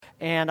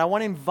And I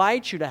want to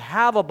invite you to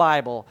have a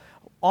Bible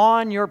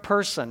on your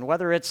person,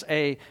 whether it's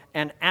an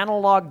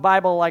analog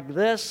Bible like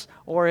this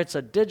or it's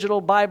a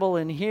digital Bible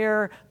in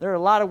here. There are a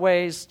lot of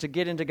ways to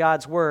get into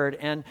God's Word.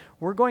 And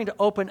we're going to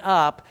open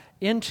up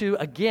into,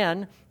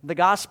 again, the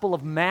Gospel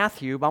of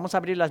Matthew. Vamos a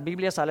abrir las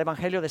Biblias al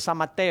Evangelio de San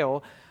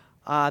Mateo.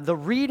 The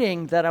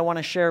reading that I want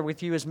to share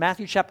with you is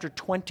Matthew chapter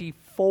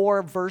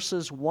 24,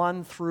 verses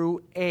 1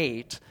 through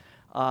 8.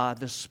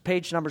 The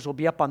page numbers will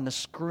be up on the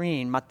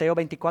screen. Mateo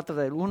 24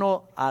 del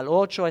 1 al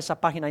 8. Esa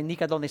página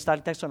indica dónde está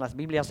el texto en las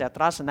Biblias de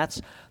atrás, and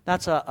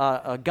that's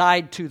a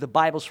guide to the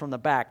Bibles from the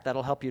back.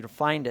 That'll help you to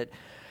find it.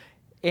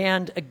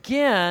 And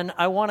again,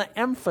 I want to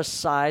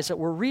emphasize that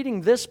we're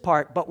reading this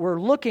part, but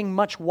we're looking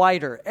much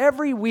wider.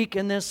 Every week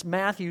in this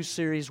Matthew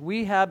series,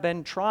 we have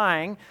been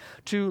trying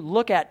to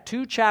look at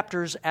 2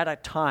 chapters at a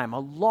time, a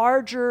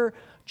larger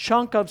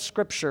chunk of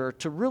Scripture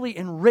to really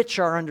enrich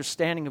our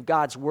understanding of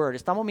God's Word.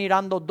 Estamos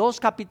mirando 2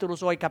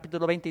 capítulos hoy,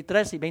 capítulo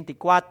 23 y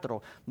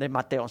 24 de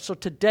Mateo. So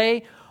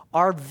today,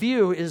 our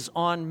view is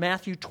on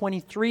Matthew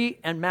 23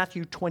 and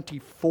Matthew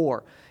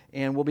 24.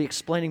 And we'll be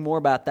explaining more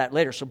about that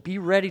later. So be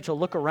ready to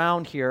look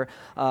around here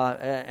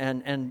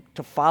and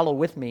to follow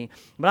with me.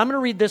 But I'm going to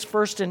read this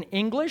first in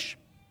English,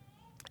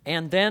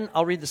 and then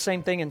I'll read the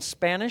same thing in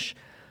Spanish.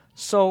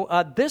 So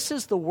this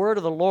is the word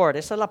of the Lord.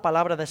 Esa es la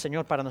palabra del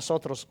Señor para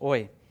nosotros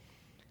hoy.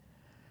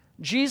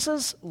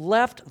 Jesus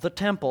left the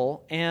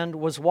temple and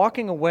was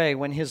walking away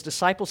when his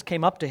disciples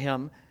came up to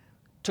him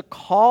to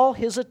call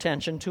his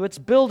attention to its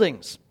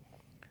buildings.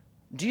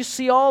 "Do you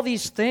see all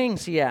these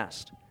things?" he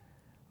asked.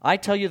 "I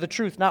tell you the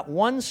truth, not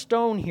one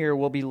stone here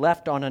will be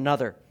left on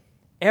another.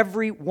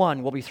 Every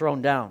one will be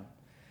thrown down."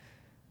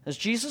 As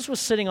Jesus was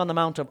sitting on the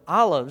Mount of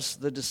Olives,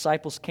 the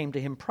disciples came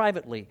to him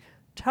privately.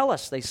 "Tell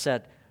us," they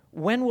said,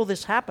 "when will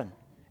this happen?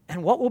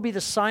 And what will be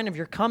the sign of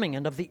your coming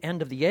and of the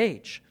end of the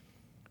age?"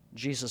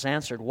 Jesus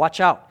answered,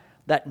 "Watch out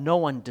that no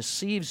one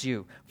deceives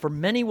you, for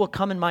many will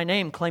come in my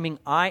name, claiming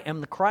I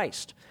am the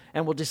Christ,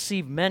 and will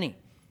deceive many.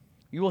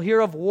 You will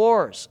hear of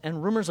wars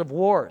and rumors of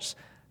wars,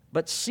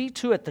 but see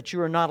to it that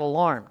you are not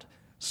alarmed.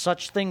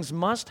 Such things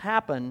must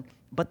happen,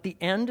 but the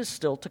end is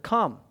still to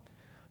come.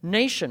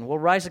 Nation will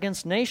rise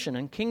against nation,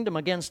 and kingdom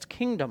against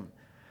kingdom.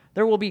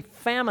 There will be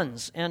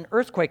famines and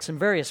earthquakes in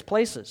various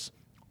places.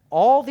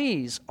 All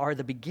these are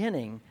the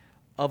beginning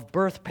of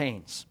birth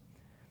pains."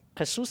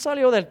 Jesús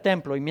salió del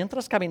templo y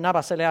mientras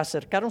caminaba se le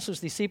acercaron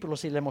sus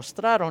discípulos y le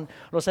mostraron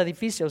los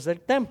edificios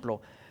del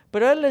templo.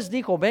 Pero él les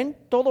dijo, ¿ven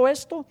todo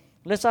esto?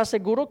 Les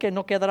aseguro que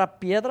no quedará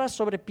piedra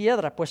sobre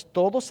piedra, pues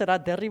todo será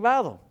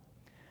derribado.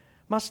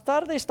 Más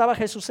tarde estaba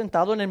Jesús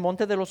sentado en el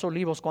monte de los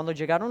olivos cuando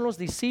llegaron los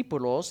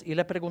discípulos y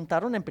le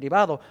preguntaron en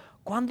privado,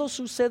 ¿cuándo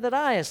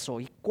sucederá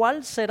eso? ¿Y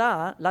cuál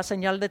será la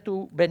señal de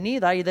tu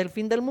venida y del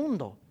fin del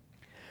mundo?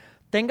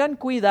 Tengan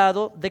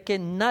cuidado de que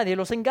nadie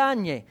los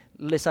engañe,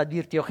 les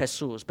advirtió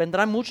Jesús.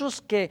 Vendrán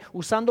muchos que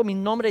usando mi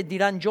nombre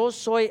dirán, yo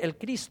soy el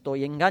Cristo,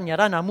 y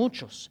engañarán a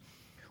muchos.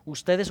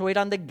 Ustedes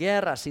oirán de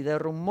guerras y de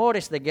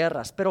rumores de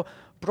guerras, pero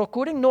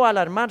procuren no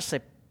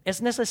alarmarse.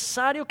 Es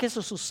necesario que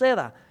eso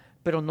suceda,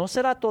 pero no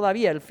será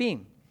todavía el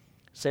fin.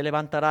 Se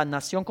levantará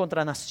nación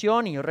contra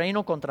nación y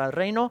reino contra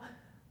reino.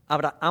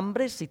 Habrá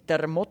hambres y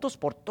terremotos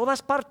por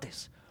todas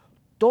partes.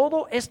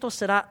 Todo esto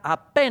será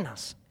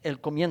apenas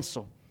el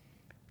comienzo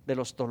de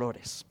los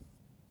dolores.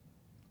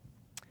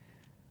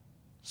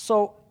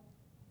 So,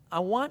 I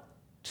want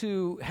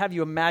to have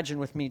you imagine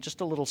with me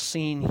just a little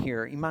scene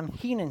here.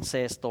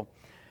 Imagínense esto.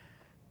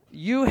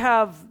 You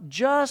have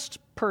just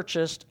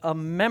purchased a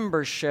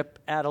membership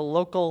at a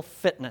local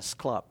fitness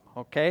club,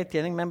 okay?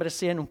 Tienen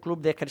membresía en un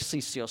club de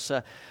ejercicios.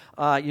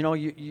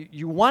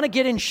 You want to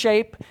get in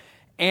shape,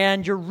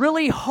 and you're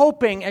really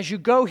hoping as you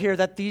go here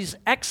that these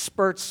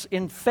experts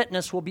in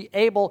fitness will be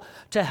able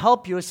to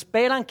help you.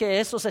 Esperan que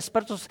esos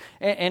expertos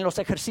en los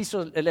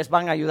ejercicios les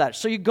van a ayudar.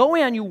 So you go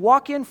in, you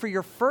walk in for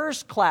your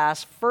first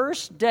class,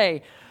 first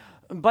day,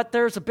 but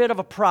there's a bit of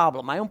a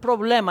problem. Hay un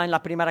problema en la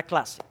primera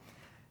clase.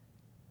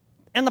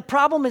 And the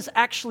problem is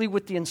actually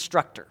with the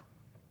instructor.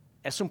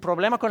 Es un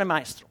problema con el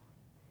maestro.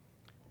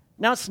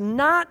 Now, it's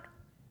not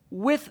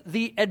with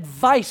the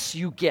advice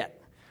you get.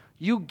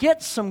 You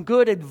get some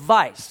good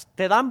advice.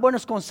 Te dan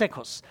buenos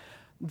consejos.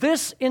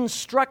 This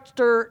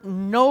instructor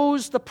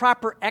knows the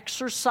proper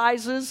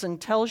exercises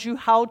and tells you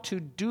how to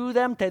do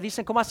them. Te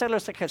dicen cómo hacer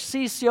los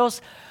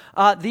ejercicios.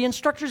 The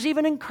instructor's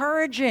even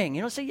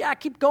encouraging. Say, yeah,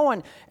 keep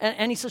going.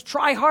 And he says,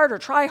 try harder,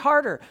 try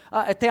harder.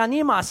 Te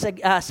anima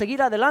a seguir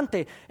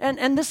adelante.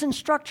 And this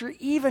instructor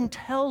even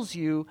tells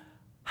you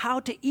how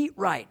to eat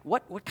right,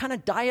 what kind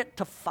of diet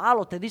to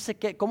follow. Te dice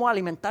cómo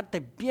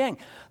alimentarte bien.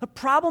 The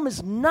problem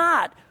is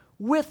not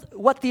with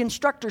what the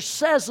instructor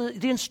says.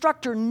 The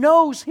instructor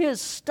knows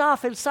his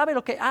stuff. Él sabe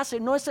lo que hace.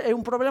 No es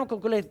un problema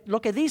con lo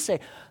que dice.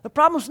 The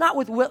problem is not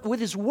with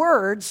his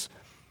words.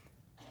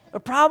 The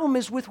problem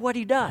is with what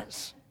he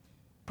does.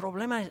 El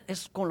problema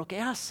es con lo que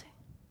hace.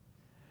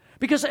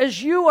 Because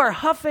as you are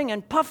huffing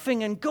and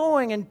puffing and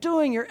going and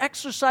doing your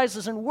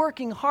exercises and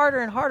working harder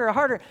and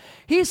harder,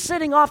 he's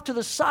sitting off to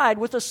the side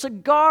with a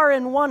cigar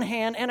in one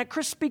hand and a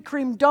Krispy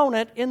Kreme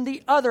donut in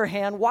the other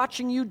hand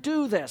watching you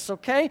do this,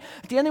 okay?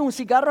 Tiene un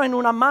cigarro en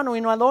una mano y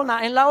una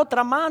dona en la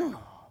otra mano.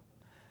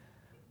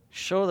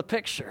 Show the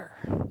picture.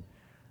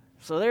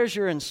 So there's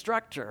your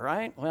instructor,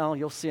 right? Well,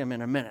 you'll see him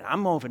in a minute.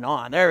 I'm moving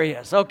on. There he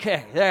is.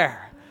 Okay,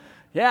 there.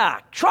 Yeah,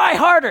 try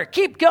harder.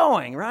 Keep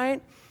going,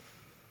 right?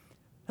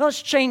 Now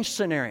let's change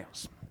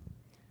scenarios.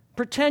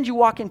 Pretend you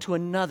walk into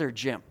another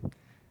gym.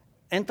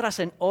 Entras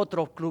en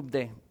otro club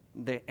de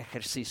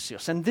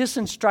ejercicios. And this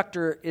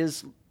instructor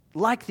is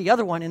like the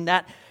other one in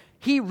that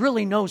he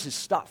really knows his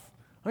stuff.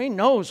 He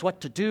knows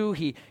what to do.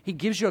 He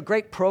gives you a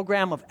great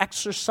program of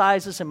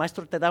exercises. El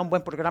maestro te da un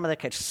buen programa de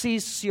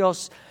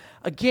ejercicios.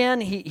 Again,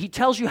 he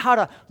tells you how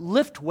to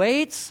lift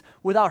weights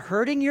without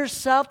hurting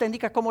yourself. Te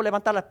indica cómo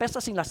levantar las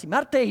pesas sin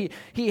lastimarte.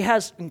 He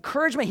has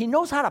encouragement. He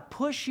knows how to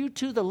push you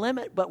to the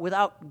limit, but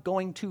without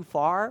going too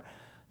far.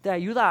 Te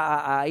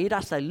ayuda a ir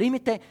hasta el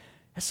límite.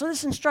 So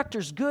this instructor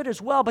is good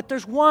as well, but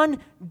there's one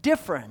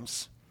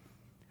difference.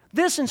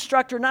 This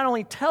instructor not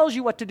only tells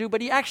you what to do, but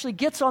he actually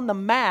gets on the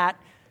mat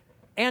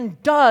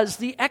and does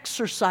the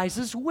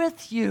exercises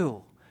with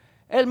you.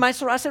 El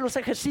maestro hace los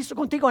ejercicios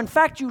contigo. In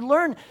fact, you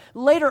learn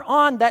later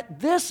on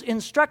that this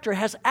instructor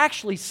has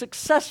actually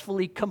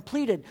successfully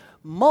completed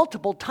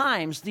multiple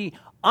times the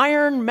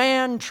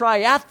Ironman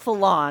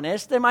triathlon.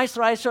 Este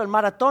maestro ha hecho el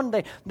maratón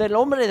del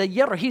hombre de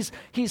hierro.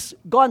 He's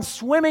gone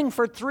swimming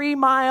for 3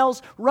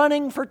 miles,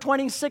 running for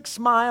 26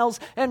 miles,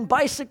 and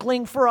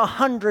bicycling for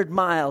 100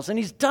 miles. And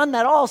he's done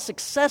that all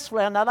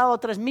successfully. Ha nadado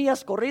 3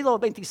 millas, corrido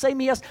 26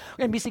 millas,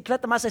 en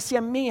bicicleta más de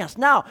 100 millas.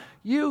 Now,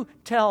 you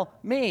tell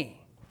me,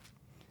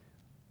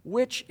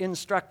 which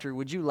instructor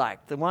would you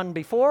like? The one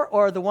before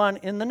or the one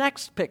in the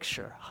next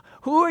picture?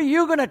 Who are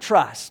you going to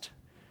trust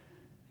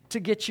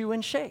to get you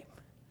in shape?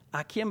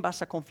 ¿A quién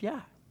vas a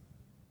confiar?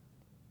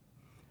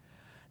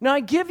 Now, I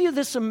give you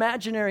this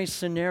imaginary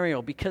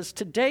scenario because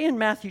today in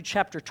Matthew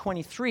chapter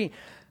 23,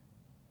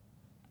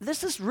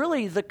 this is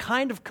really the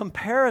kind of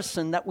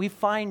comparison that we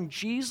find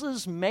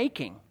Jesus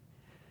making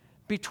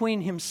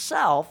between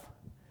himself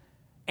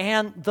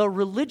and the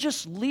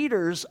religious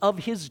leaders of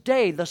his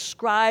day, the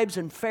scribes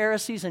and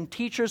Pharisees and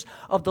teachers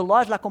of the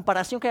law. Es la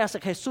comparación que hace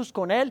Jesús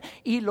con él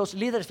y los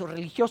líderes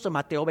religiosos,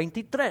 Mateo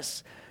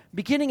 23.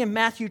 Beginning in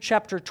Matthew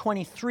chapter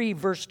 23,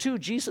 verse 2,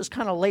 Jesus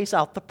kind of lays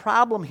out the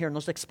problem here.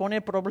 Nos expone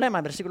el problema.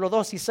 En versículo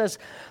 2, he says,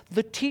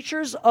 the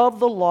teachers of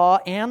the law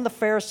and the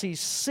Pharisees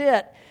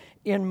sit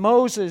in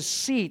Moses'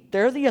 seat.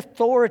 They're the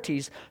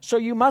authorities, so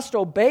you must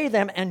obey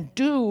them and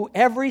do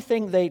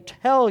everything they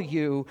tell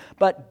you,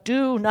 but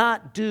do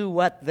not do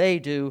what they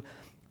do,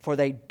 for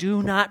they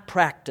do not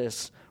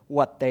practice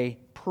what they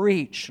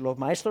preach. Los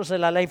maestros de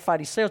la ley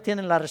fariseos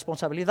tienen la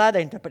responsabilidad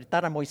de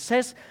interpretar a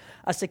Moisés,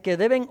 así que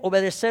deben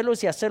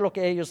obedecerlos y hacer lo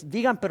que ellos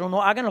digan, pero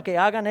no hagan lo que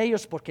hagan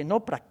ellos porque no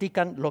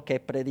practican lo que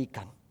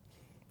predican.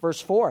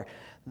 Verse 4,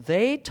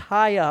 they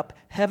tie up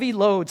heavy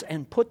loads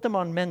and put them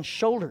on men's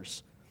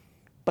shoulders,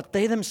 but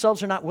they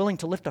themselves are not willing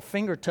to lift a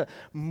finger to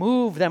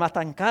move them.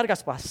 Atan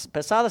cargas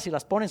pesadas y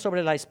las ponen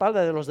sobre la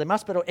espalda de los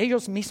demás, pero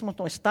ellos mismos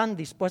no están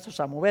dispuestos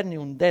a mover ni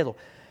un dedo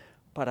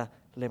para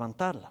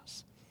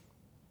levantarlas.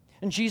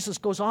 And Jesus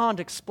goes on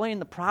to explain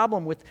the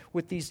problem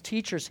with these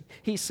teachers.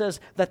 He says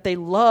that they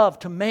love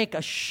to make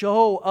a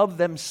show of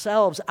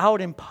themselves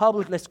out in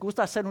public. Les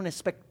gusta hacer un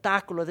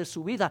espectáculo de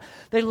su vida.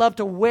 They love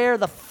to wear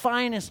the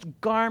finest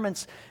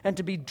garments and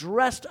to be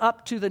dressed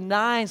up to the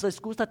nines. Les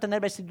gusta tener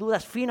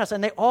vestiduras finas.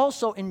 And they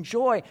also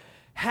enjoy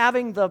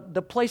having the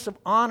place of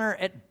honor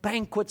at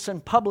banquets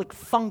and public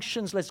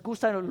functions. Les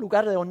gusta el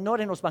lugar de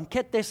honor en los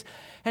banquetes.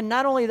 And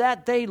not only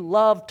that, they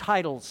love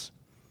titles.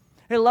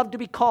 They love to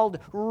be called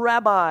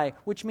rabbi,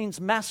 which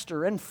means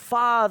master, and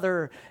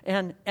father,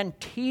 and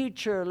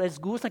teacher. Les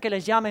gusta que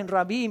les llamen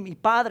rabí, mi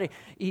padre,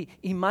 y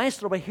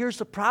maestro. But here's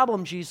the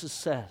problem, Jesus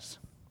says.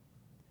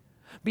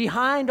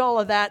 Behind all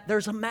of that,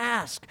 there's a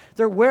mask.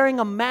 They're wearing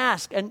a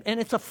mask, and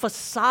it's a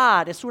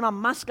facade. Es una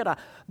máscara.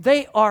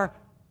 They are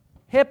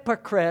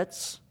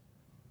hypocrites.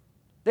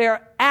 They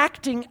are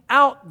acting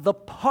out the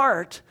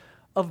part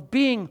of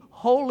being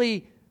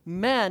holy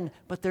men,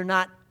 but they're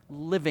not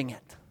living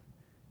it.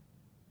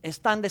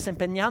 Están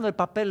desempeñando el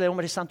papel de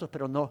hombres santos,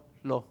 pero no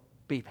lo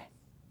viven.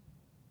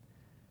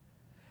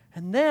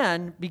 And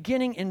then,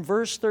 beginning in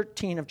verse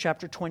 13 of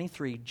chapter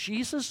 23,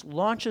 Jesus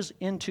launches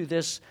into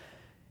this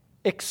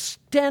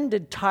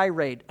extended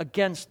tirade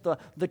against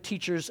the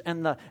teachers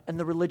and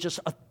the religious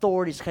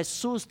authorities.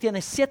 Jesús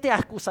tiene 7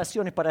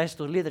 acusaciones para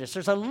estos líderes.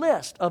 There's a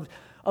list of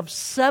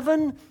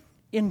 7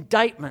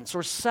 indictments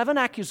or 7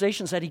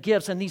 accusations that he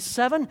gives, and these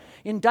 7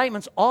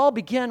 indictments all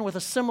begin with a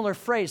similar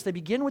phrase. They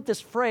begin with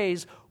this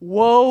phrase,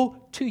 woe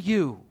to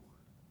you.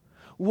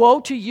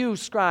 Woe to you,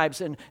 scribes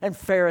and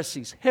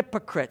Pharisees,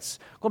 hypocrites.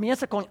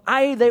 Comienza con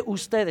ay de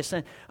ustedes.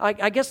 And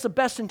I guess the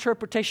best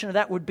interpretation of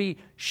that would be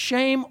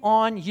shame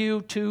on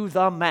you to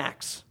the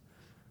max.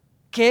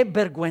 Qué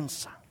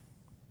vergüenza.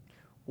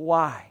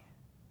 Why?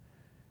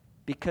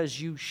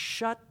 because you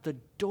shut the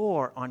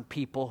door on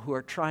people who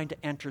are trying to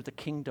enter the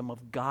kingdom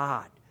of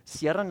God.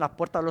 Cierran la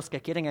puerta a los que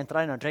quieren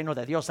entrar en el reino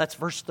de Dios. That's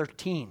verse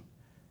 13.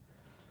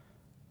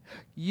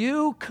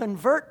 You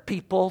convert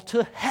people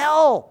to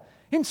hell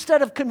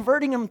instead of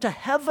converting them to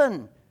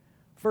heaven.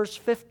 Verse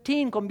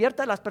 15,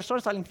 convierte a las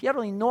personas al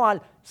infierno y no al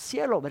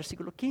cielo.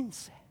 Versículo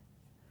 15.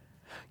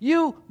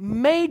 You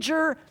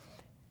major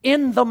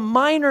in the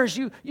minors.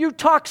 You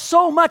talk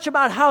so much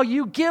about how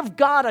you give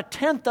God a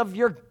tenth of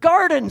your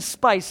garden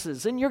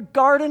spices and your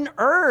garden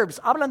herbs.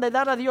 Hablan de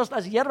dar a Dios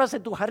las hierbas de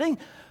tu jardín.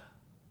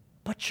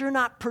 But you're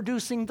not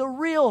producing the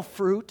real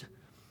fruit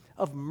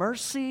of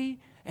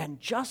mercy and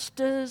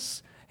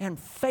justice and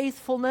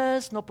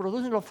faithfulness. No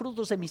producen los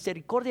frutos de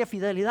misericordia,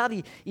 fidelidad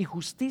y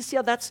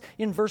justicia. That's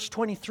in verse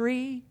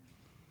 23.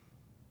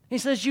 He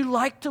says, you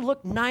like to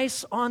look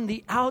nice on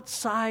the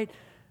outside,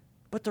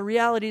 but the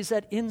reality is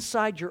that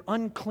inside you're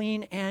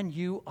unclean and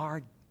you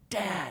are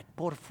dead.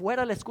 Por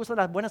fuera les gustan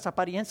las buenas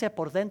apariencias,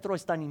 por dentro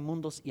están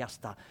inmundos y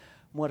hasta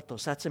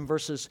muertos. That's in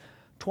verses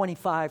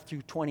 25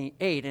 through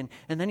 28. And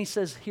then he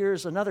says,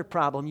 here's another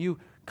problem. You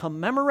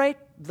commemorate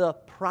the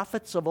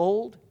prophets of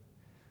old,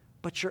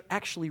 but you're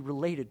actually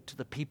related to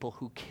the people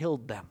who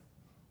killed them.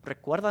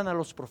 Recuerdan a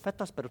los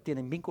profetas, pero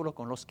tienen vínculo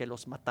con los que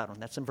los mataron.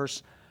 That's in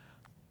verse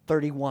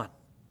 31.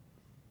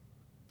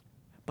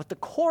 But the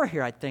core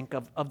here, I think,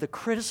 of the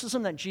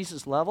criticism that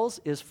Jesus levels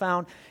is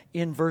found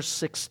in verse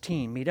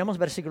 16. Miremos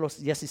versículo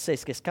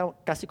 16, que es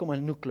casi como el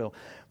núcleo.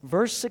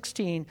 Verse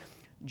 16,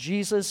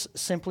 Jesus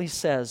simply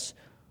says,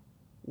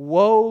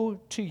 woe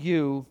to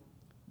you,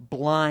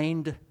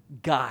 blind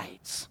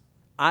guides.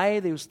 Ay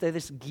de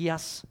ustedes,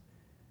 guías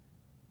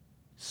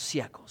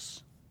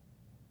ciegos.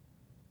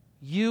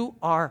 You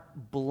are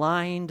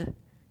blind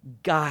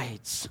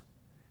guides.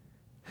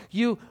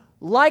 You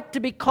like to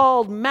be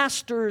called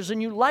masters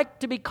and you like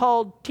to be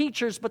called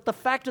teachers, but the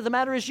fact of the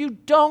matter is you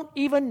don't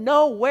even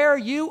know where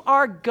you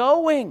are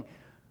going.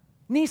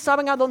 Ni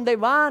saben a dónde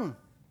van.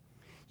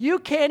 You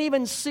can't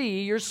even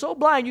see, you're so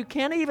blind, you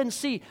can't even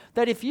see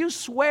that if you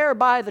swear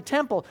by the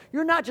temple,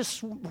 you're not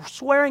just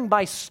swearing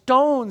by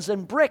stones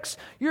and bricks,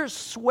 you're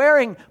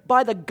swearing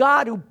by the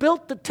God who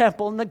built the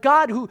temple and the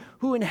God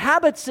who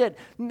inhabits it.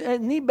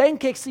 Ni ven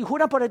que si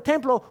juran por el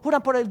templo,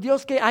 juran por el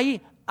Dios que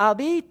ahí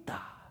habita.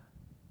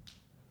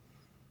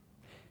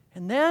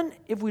 And then,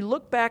 if we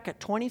look back at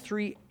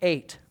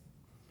 23:8,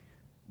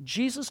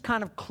 Jesus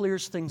kind of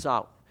clears things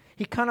out.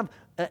 He kind of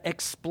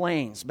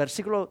explains.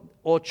 Versículo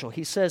 8,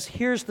 he says,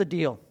 here's the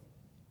deal.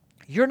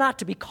 You're not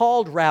to be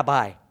called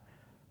rabbi,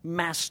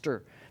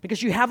 master,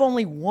 because you have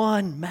only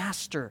one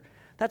master.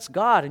 That's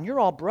God, and you're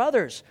all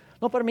brothers.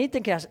 No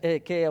permiten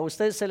que a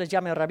ustedes se les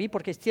llame rabí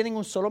porque tienen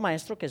un solo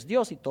maestro que es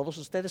Dios y todos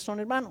ustedes son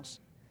hermanos.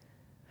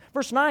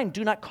 Verse 9,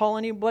 do not call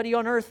anybody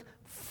on earth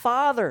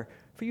Father,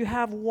 for you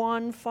have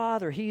one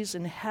Father. He's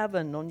in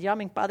heaven. No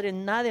llamen Padre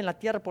nadie en la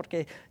tierra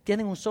porque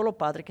tienen un solo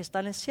Padre que está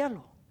en el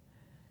cielo.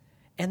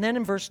 And then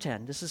in verse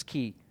 10, this is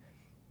key.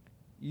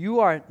 You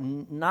are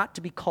not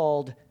to be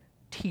called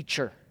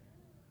teacher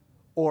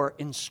or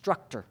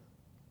instructor.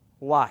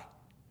 Why?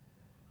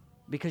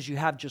 Because you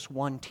have just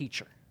one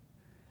teacher.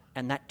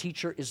 And that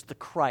teacher is the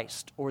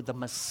Christ or the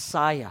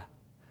Messiah.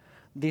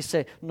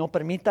 Dice, no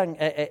permitan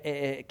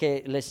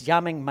que les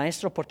llamen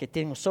maestro porque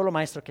tienen un solo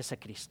maestro que es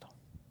Cristo.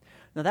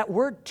 Now that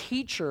word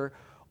teacher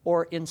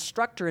or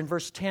instructor in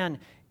verse 10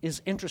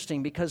 is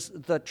interesting because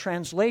the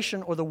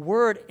translation or the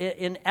word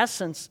in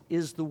essence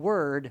is the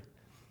word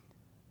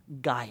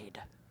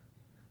guide.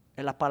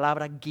 La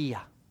palabra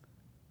guía.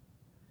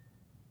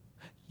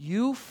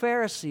 You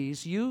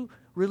Pharisees, you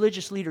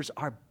religious leaders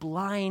are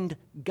blind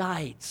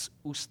guides.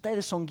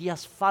 Ustedes son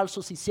guías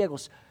falsos y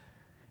ciegos.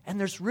 And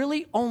there's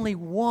really only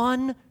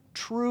one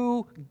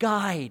true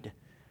guide.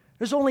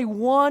 There's only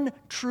one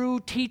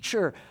true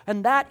teacher,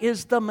 and that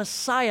is the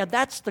Messiah.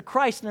 That's the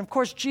Christ. And of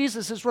course,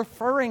 Jesus is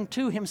referring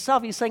to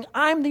himself. He's saying,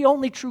 I'm the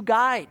only true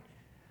guide.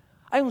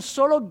 Hay un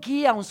solo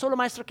guía, un solo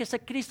maestro que es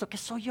Cristo, que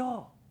soy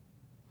yo.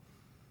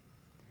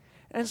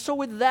 And so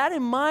with that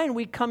in mind,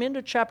 we come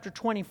into chapter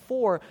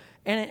 24.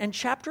 And in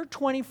chapter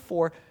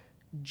 24,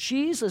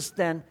 Jesus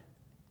then,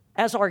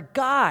 as our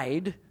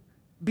guide,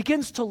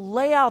 begins to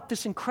lay out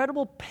this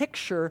incredible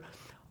picture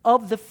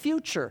of the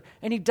future.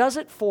 And he does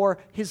it for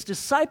his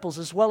disciples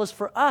as well as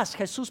for us.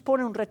 Jesús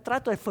pone un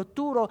retrato del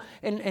futuro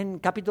en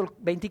capítulo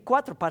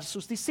 24 para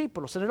sus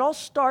discípulos. And it all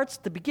starts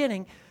at the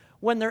beginning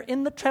when they're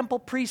in the temple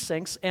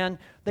precincts and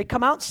they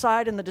come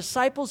outside and the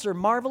disciples are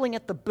marveling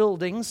at the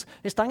buildings.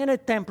 Están en el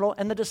templo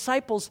and the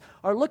disciples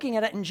are looking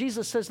at it and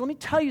Jesus says, let me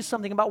tell you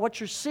something about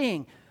what you're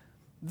seeing.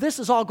 This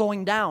is all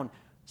going down.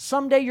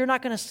 Someday you're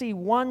not going to see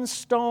one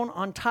stone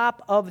on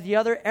top of the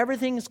other.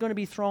 Everything is going to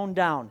be thrown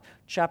down.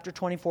 Chapter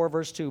 24,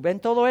 verse 2. Ven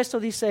todo esto,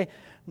 dice,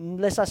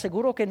 les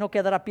aseguro que no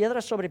quedará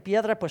piedra sobre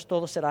piedra, pues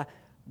todo será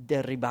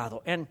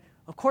derribado. And,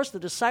 of course, the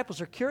disciples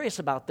are curious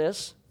about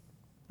this.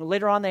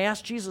 Later on, they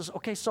ask Jesus,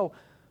 okay, so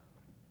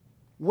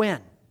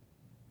when?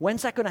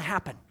 When's that going to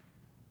happen?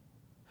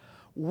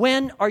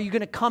 When are you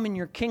going to come in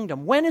your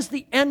kingdom? When is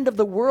the end of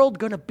the world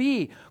going to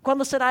be?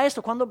 ¿Cuándo será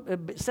esto? ¿Cuándo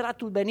será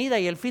tu venida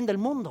y el fin del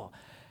mundo?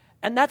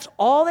 And that's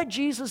all that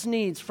Jesus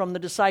needs from the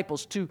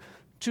disciples to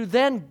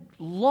then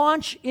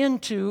launch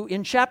into,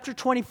 in chapter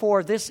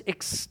 24, this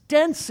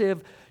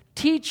extensive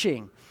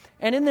teaching.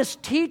 And in this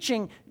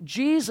teaching,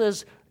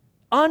 Jesus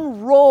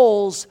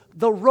unrolls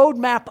the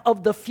roadmap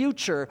of the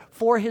future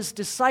for his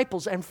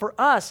disciples and for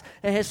us.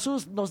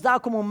 Jesús nos da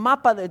como un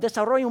mapa,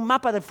 desarrolla un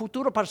mapa del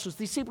futuro para sus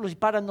discípulos y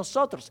para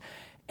nosotros.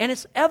 And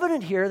it's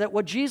evident here that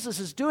what Jesus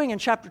is doing in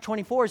chapter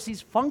 24 is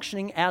he's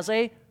functioning as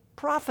a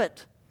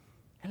prophet.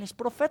 Él es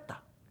profeta.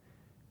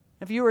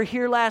 If you were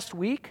here last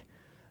week,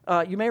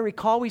 you may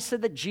recall we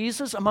said that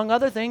Jesus, among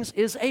other things,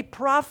 is a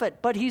prophet,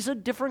 but he's a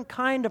different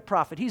kind of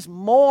prophet. He's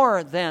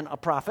more than a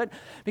prophet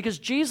because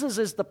Jesus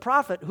is the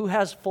prophet who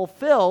has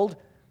fulfilled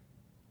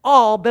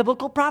all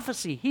biblical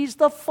prophecy. He's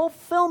the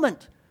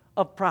fulfillment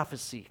of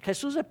prophecy.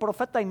 Jesús es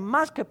profeta y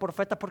más que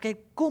profeta porque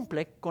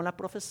cumple con la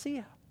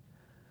profecía.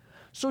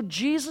 So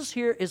Jesus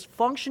here is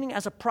functioning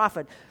as a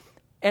prophet,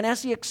 and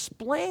as he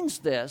explains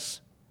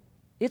this,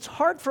 it's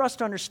hard for us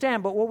to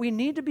understand, but what we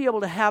need to be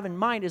able to have in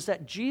mind is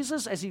that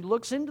Jesus, as he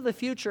looks into the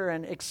future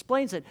and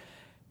explains it,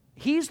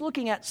 he's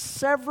looking at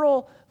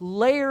several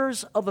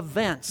layers of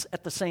events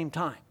at the same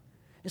time.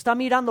 Está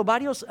mirando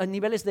varios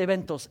niveles de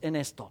eventos en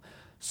esto.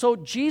 So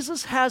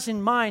Jesus has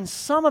in mind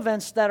some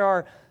events that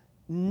are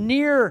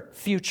near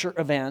future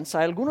events,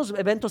 hay algunos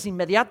eventos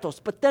inmediatos,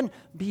 but then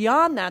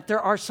beyond that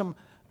there are some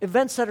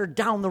events that are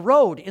down the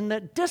road in the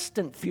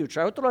distant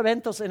future, hay otros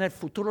eventos en el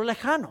futuro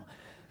lejano.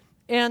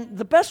 And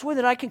the best way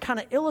that I can kind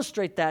of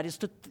illustrate that is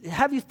to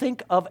have you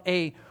think of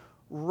a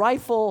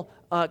rifle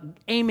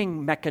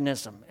aiming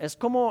mechanism. Es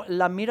como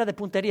la mira de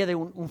puntería de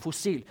un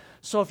fusil.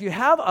 So if you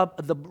have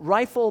the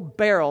rifle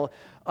barrel,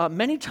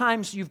 many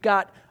times you've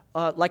got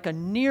like a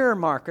near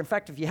marker. In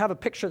fact, if you have a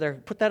picture there,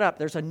 put that up.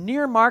 There's a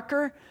near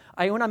marker,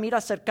 hay una mira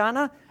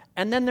cercana,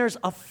 and then there's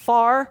a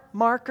far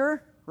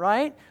marker,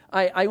 right?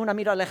 Hay una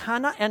mira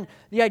lejana. And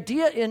the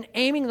idea in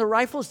aiming the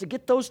rifle is to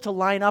get those to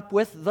line up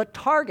with the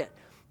target.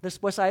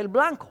 Después hay el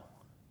blanco.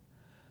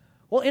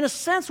 Well, in a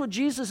sense, what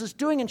Jesus is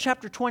doing in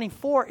chapter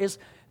 24 is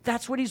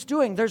that's what he's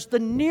doing. There's the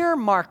near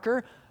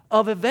marker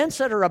of events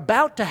that are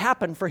about to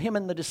happen for him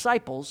and the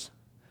disciples,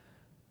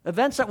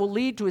 events that will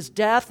lead to his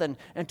death and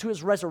to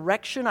his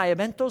resurrection. Hay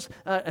eventos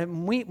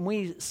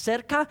muy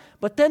cerca,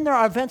 but then there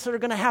are events that are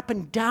going to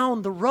happen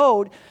down the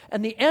road,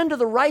 and the end of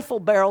the rifle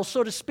barrel,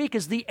 so to speak,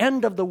 is the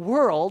end of the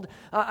world.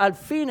 Al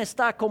fin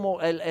está como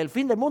el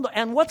fin del mundo.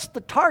 And what's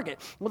the target?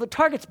 Well, the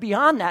target's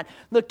beyond that.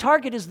 The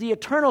target is the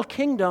eternal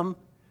kingdom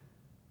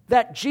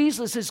that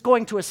Jesus is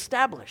going to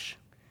establish.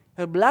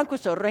 El blanco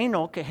es el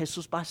reino que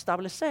Jesús va a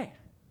establecer.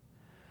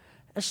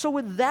 And so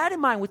with that in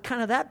mind, with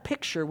kind of that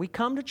picture, we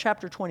come to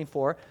chapter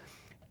 24,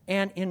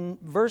 and in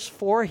verse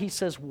 4, he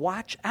says,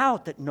 watch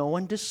out that no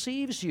one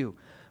deceives you.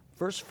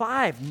 Verse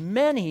 5,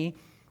 many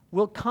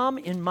will come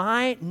in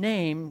my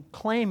name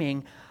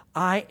claiming,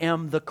 I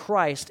am the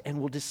Christ, and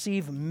will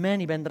deceive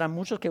many. Vendrán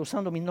muchos que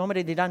usando mi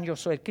nombre dirán, yo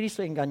soy el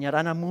Cristo, y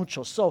engañarán a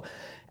muchos. So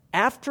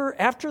after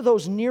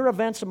those near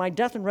events of my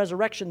death and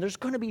resurrection, there's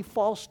going to be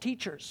false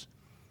teachers.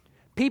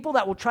 People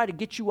that will try to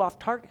get you off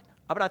target.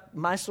 Habrá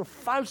maestros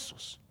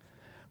falsos.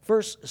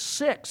 Verse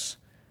 6,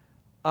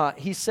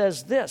 he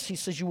says this. He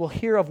says, you will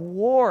hear of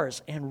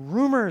wars and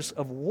rumors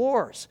of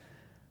wars.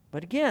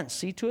 But again,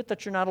 see to it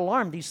that you're not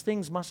alarmed. These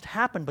things must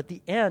happen, but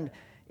the end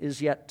is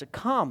yet to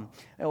come.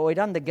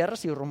 Oirán de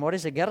guerras y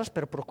rumores de guerras,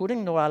 pero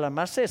procuren no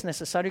alarmarse. Es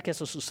necesario que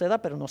eso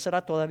suceda, pero no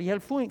será todavía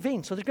el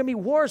fin. So there's going to be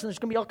wars, and there's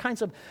going to be all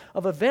kinds of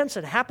events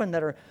that happen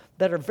that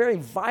are very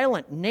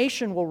violent.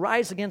 Nation will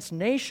rise against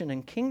nation,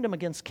 and kingdom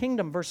against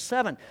kingdom. Verse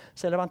 7,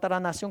 se levantará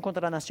nación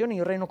contra nación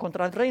y reino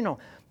contra reino.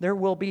 There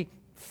will be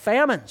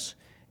famines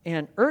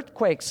and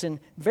earthquakes in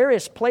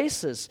various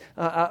places.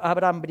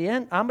 Habrá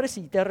hambres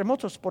y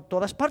terremotos por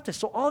todas partes.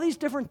 So all these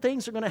different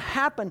things are going to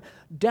happen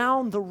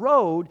down the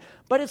road,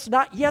 but it's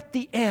not yet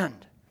the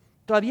end.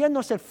 Todavía no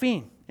es el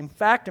fin. In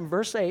fact, in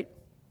verse 8,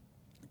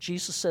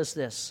 Jesus says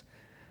this,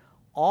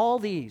 all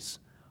these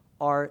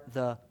are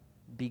the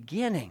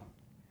beginning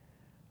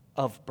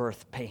of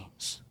birth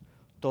pains.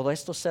 Todo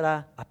esto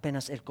será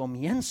apenas el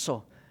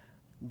comienzo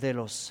de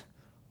los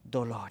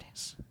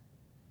dolores.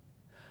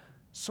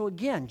 So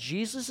again,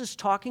 Jesus is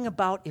talking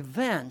about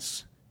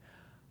events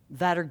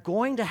that are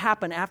going to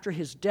happen after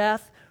his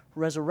death,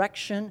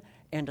 resurrection,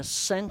 and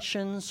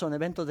ascension. Son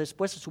eventos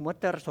después de su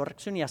muerte,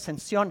 resurrección y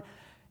ascensión.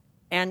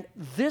 And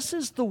this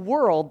is the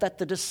world that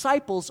the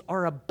disciples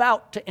are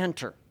about to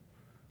enter.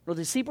 Los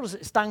discípulos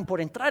están por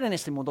entrar en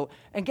este mundo.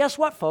 And guess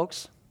what,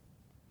 folks?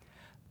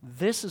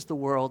 This is the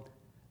world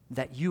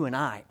that you and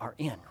I are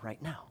in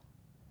right now.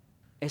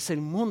 Es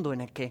el mundo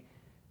en el que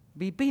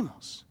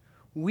vivimos.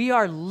 We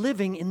are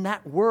living in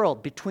that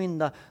world between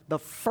the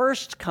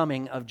first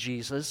coming of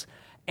Jesus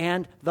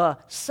and the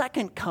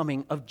second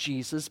coming of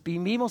Jesus.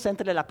 Vivimos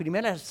entre la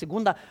primera y la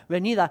segunda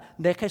venida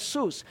de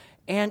Jesús.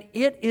 And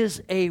it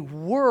is a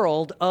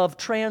world of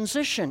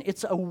transition.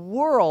 It's a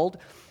world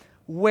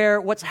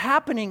where what's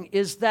happening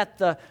is that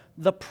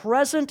the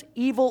present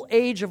evil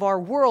age of our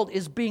world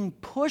is being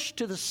pushed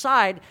to the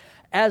side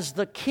as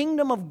the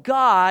kingdom of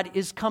God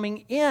is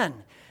coming in.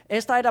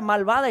 Esta era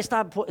malvada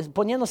está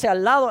poniéndose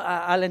al lado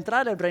al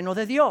entrar el reino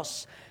de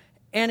Dios.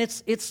 And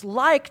it's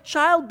like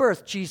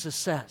childbirth, Jesus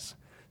says.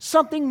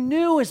 Something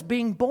new is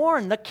being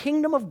born. The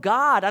kingdom of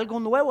God,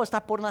 algo nuevo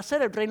está por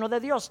nacer, el reino de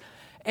Dios.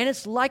 And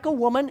it's like a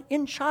woman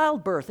in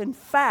childbirth. In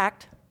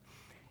fact,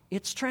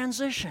 it's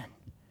transition.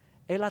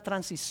 Es la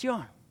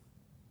transición.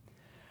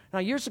 Now,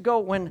 years ago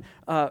when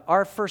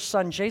our first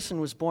son, Jason,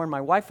 was born,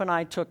 my wife and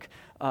I took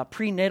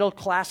prenatal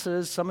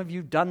classes. Some of you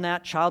have done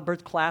that,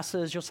 childbirth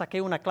classes. Yo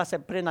saqué una clase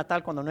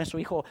prenatal cuando nuestro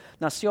hijo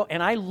nació,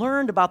 and I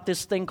learned about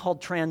this thing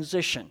called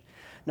transition.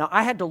 Now,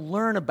 I had to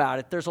learn about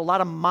it. There's a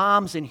lot of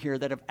moms in here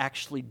that have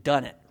actually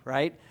done it,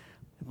 right?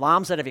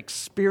 Moms that have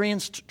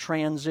experienced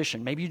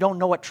transition. Maybe you don't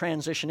know what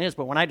transition is,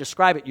 but when I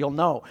describe it, you'll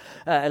know.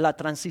 La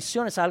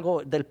transición es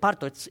algo del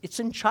parto. It's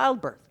in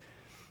childbirth.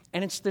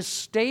 And it's this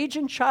stage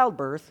in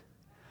childbirth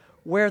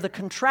where the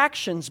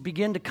contractions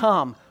begin to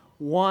come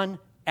one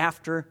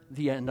after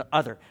the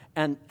other.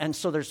 And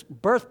so there's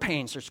birth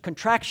pains, there's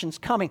contractions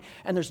coming,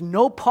 and there's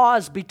no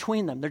pause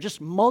between them. They're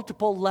just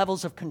multiple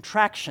levels of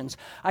contractions.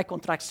 Hay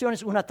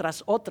contracciones una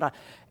tras otra.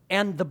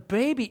 And the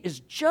baby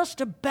is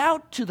just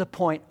about to the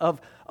point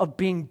of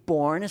being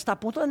born. Está a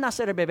punto de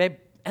nacer el bebé.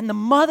 And the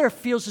mother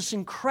feels this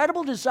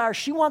incredible desire.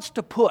 She wants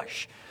to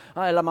push.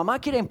 La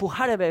mamá quiere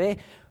empujar el bebé,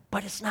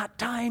 but it's not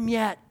time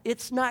yet.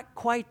 It's not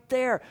quite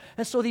there.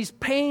 And so these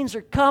pains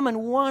are coming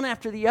one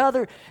after the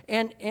other.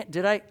 And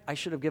I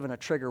should have given a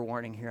trigger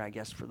warning here, I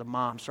guess, for the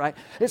moms, right?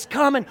 It's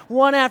coming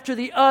one after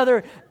the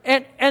other.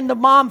 And the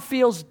mom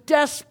feels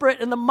desperate,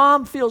 and the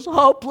mom feels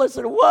hopeless.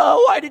 And,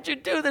 whoa, why did you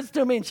do this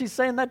to me? And she's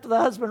saying that to the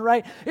husband,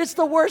 right? It's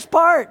the worst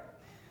part.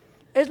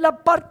 Es la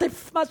parte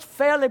más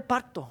fea del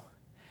parto.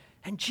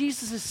 And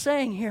Jesus is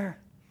saying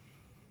here,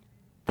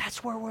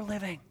 that's where we're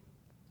living.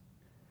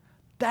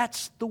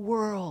 That's the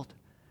world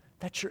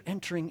that you're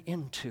entering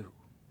into.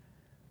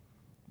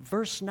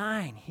 Verse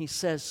 9, he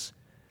says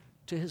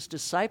to his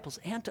disciples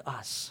and to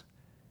us,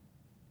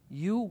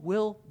 you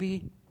will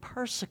be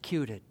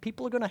persecuted.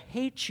 People are going to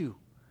hate you.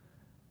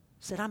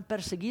 Serán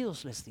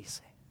perseguidos, les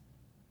dice.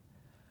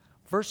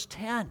 Verse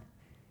 10,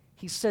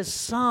 he says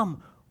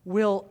some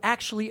will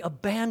actually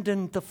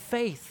abandon the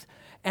faith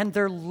and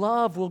their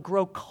love will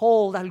grow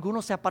cold.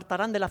 Algunos se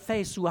apartarán de la fe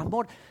y su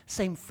amor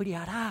se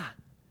enfriará.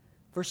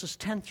 Verses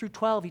 10 through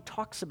 12, he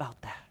talks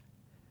about that.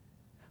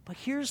 But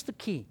here's the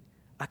key.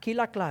 Aquí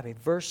la clave,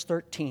 verse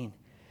 13.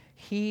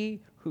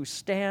 He who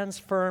stands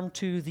firm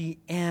to the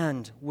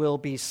end will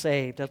be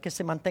saved. El que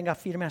se mantenga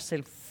firme hasta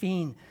el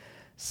fin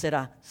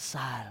será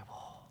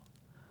salvo.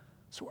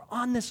 So we're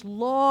on this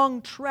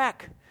long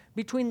trek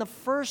between the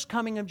first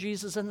coming of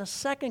Jesus and the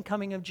second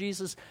coming of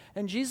Jesus.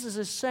 And Jesus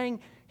is saying,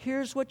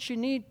 here's what you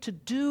need to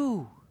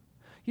do.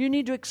 You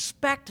need to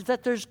expect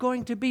that there's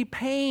going to be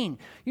pain.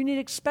 You need to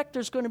expect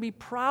there's going to be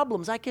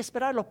problems. Hay que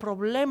esperar los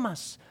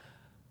problemas.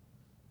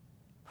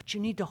 But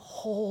you need to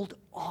hold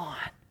on.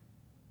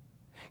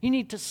 You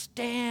need to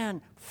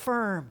stand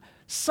firm.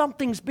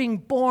 Something's being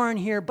born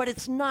here, but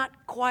it's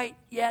not quite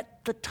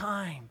yet the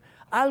time.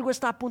 Algo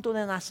está a punto de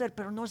nacer,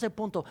 pero no es el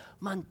punto.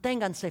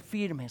 Manténganse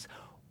firmes.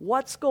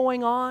 What's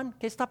going on?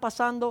 ¿Qué está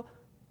pasando?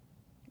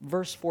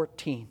 Verse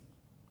 14.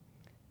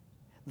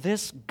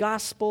 This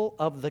gospel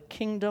of the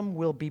kingdom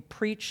will be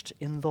preached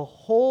in the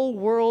whole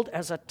world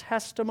as a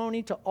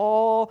testimony to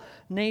all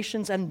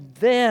nations, and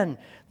then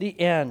the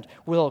end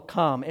will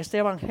come. Este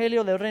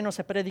evangelio del reino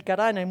se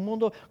predicará en el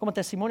mundo como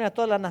testimonio a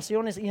todas las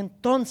naciones, y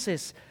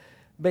entonces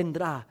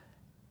vendrá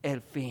el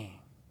fin.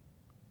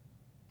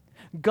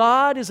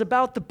 God is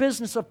about the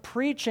business of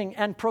preaching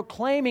and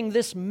proclaiming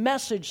this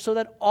message so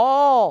that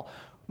all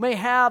may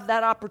have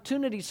that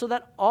opportunity, so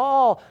that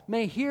all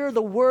may hear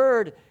the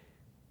word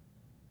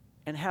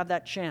and have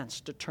that chance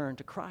to turn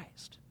to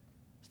Christ.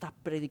 Está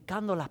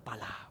predicando la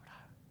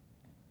palabra.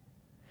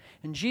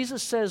 And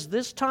Jesus says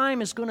this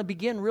time is going to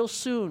begin real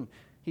soon.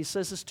 He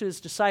says this to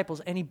his disciples.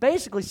 And he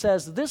basically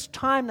says this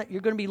time that you're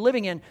going to be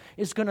living in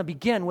is going to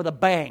begin with a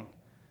bang.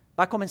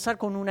 Va a comenzar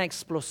con una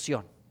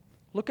explosión.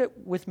 Look at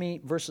with me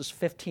verses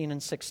 15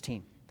 and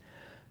 16.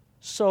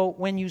 So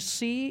when you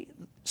see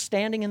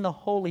standing in the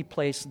holy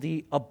place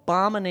the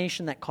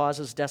abomination that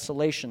causes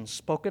desolation,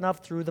 spoken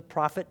of through the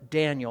prophet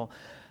Daniel,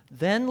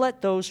 then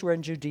let those who are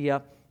in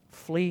Judea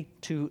flee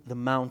to the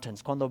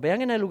mountains. Cuando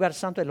vean en el lugar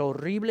santo el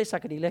horrible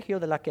sacrilegio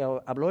de la que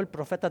habló el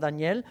profeta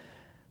Daniel,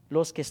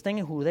 los que estén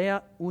en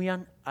Judea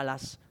huyan a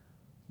las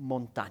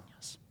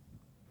montañas.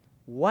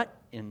 What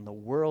in the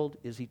world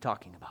is he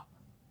talking about?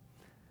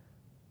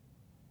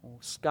 Well,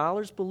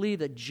 scholars believe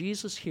that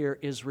Jesus here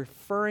is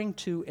referring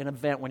to an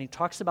event. When he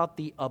talks about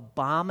the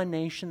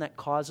abomination that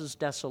causes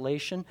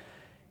desolation,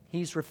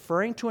 he's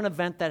referring to an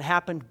event that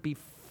happened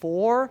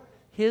before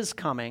his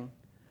coming,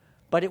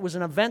 but it was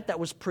an event that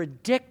was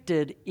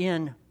predicted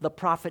in the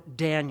prophet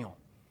Daniel.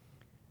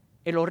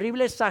 El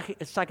horrible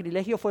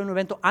sacrilegio fue un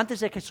evento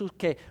antes de Jesús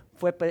que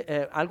fue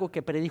algo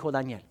que predijo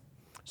Daniel.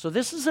 So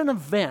this is an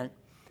event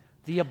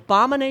The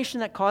abomination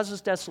that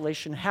causes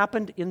desolation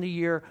happened in the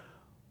year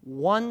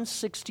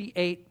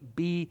 168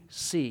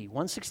 BC,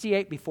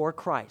 168 before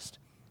Christ.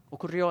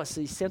 Ocurrió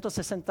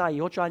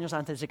 668 años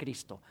antes de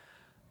Cristo.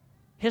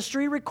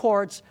 History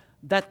records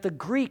that the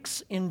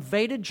Greeks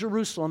invaded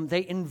Jerusalem.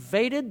 They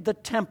invaded the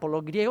temple.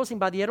 Los griegos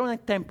invadieron el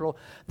templo.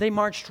 They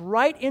marched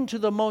right into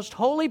the most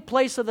holy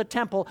place of the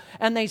temple,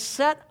 and they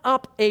set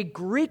up a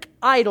Greek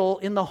idol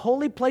in the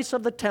holy place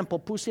of the temple.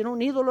 Pusieron un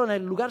ídolo en el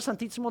lugar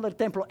santísimo del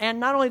templo.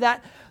 And not only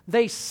that,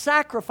 they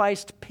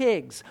sacrificed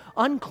pigs,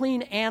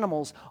 unclean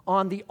animals,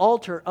 on the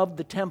altar of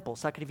the temple.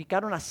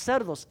 Sacrificaron a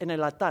cerdos en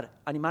el altar,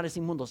 animales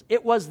inmundos.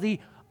 It was the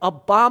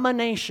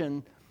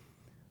abomination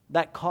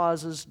that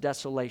causes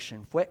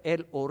desolation. Fue el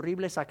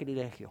horrible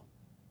sacrilegio.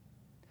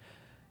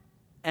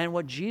 And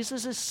what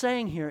Jesus is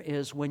saying here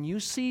is, when you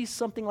see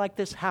something like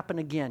this happen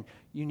again,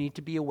 you need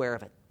to be aware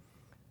of it.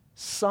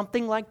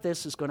 Something like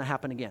this is going to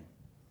happen again.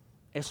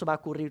 Eso va a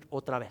ocurrir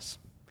otra vez.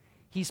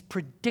 He's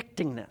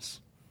predicting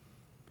this.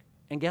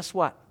 And guess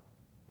what?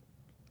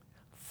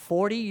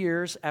 40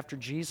 years after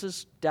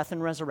Jesus' death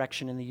and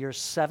resurrection, in the year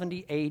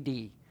 70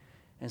 A.D.,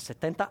 en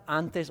 70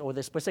 antes o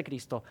después de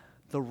Cristo,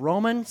 the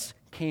Romans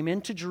came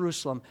into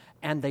Jerusalem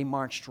and they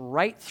marched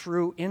right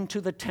through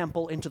into the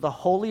temple, into the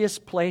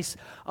holiest place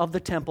of the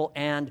temple,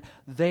 and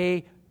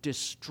they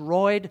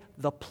destroyed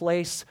the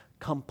place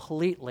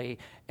completely.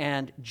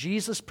 And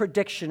Jesus'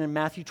 prediction in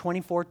Matthew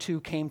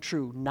 24:2 came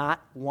true.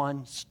 Not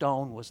one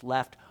stone was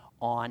left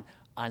on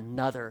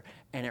another,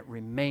 and it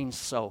remains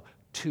so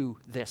to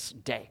this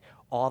day.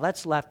 All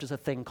that's left is a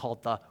thing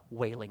called the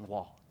Wailing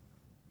Wall.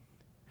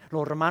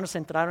 Los romanos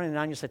entraron en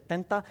el año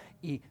 70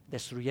 y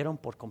destruyeron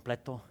por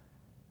completo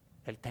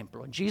el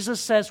templo. And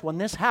Jesus says when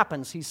this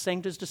happens, he's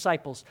saying to his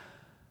disciples,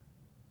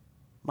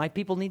 my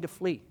people need to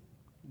flee.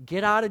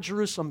 Get out of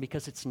Jerusalem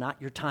because it's not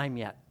your time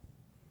yet.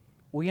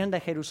 Huyan de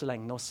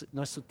Jerusalén,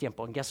 no es su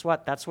tiempo. And guess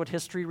what? That's what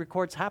history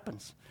records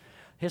happens.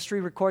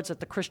 History records that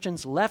the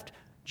Christians left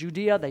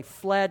Judea. They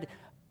fled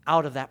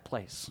out of that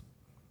place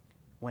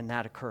when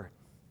that occurred.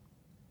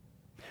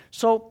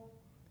 So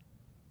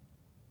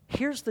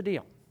here's the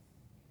deal.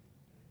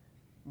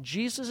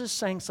 Jesus is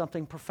saying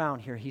something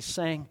profound here. He's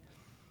saying,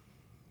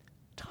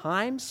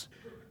 times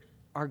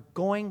are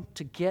going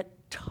to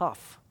get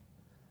tough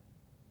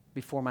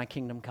before my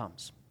kingdom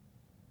comes.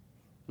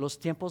 Los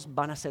tiempos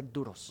van a ser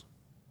duros.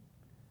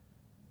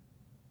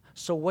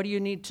 So what do you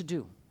need to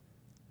do?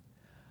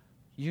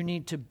 You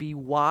need to be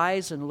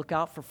wise and look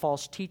out for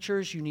false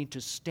teachers. You need to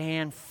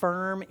stand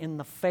firm in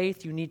the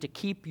faith. You need to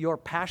keep your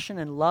passion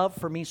and love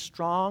for me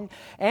strong.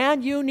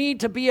 And you need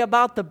to be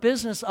about the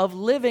business of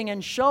living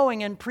and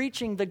showing and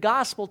preaching the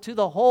gospel to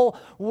the whole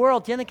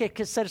world. Tienen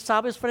que ser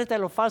sabios frente a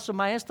los falsos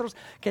maestros,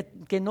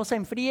 que no se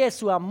enfríe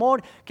su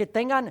amor, que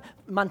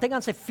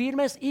manténganse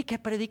firmes y que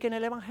prediquen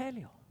el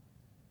evangelio.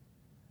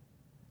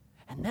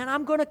 And then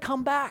I'm going to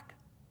come back.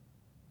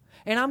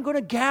 And I'm going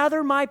to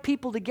gather my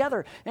people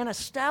together and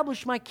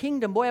establish my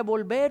kingdom. Voy a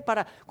volver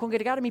para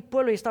congregar a mi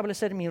pueblo y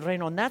establecer mi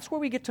reino. And that's where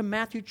we get to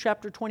Matthew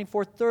chapter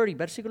 24:30,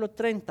 versículo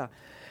 30.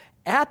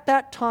 At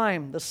that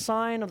time, the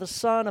sign of the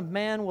Son of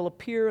Man will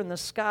appear in the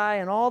sky,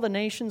 and all the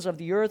nations of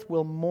the earth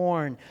will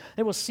mourn.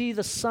 They will see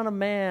the Son of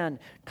Man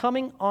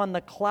coming on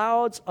the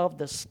clouds of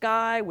the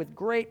sky with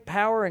great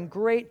power and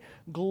great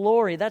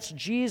glory. That's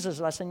Jesus.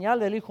 La señal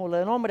del Hijo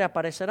del Hombre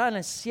aparecerá en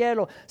el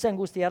cielo. Se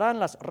angustiarán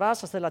las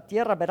razas de la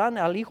tierra. Verán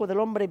al Hijo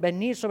del Hombre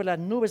venir sobre las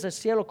nubes del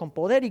cielo con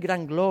poder y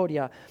gran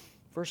gloria.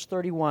 Verse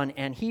 31,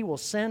 and he will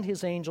send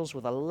his angels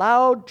with a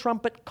loud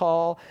trumpet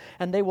call,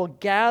 and they will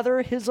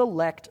gather his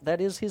elect,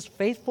 that is his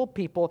faithful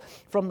people,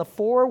 from the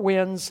four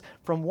winds,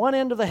 from one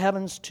end of the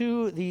heavens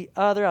to the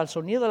other. Al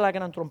sonido de la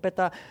gran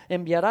trompeta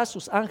enviará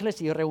sus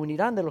ángeles y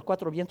reunirán de los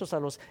cuatro vientos a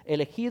los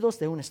elegidos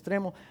de un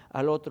extremo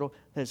al otro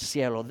del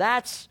cielo.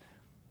 That's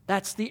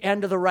the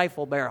end of the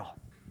rifle barrel.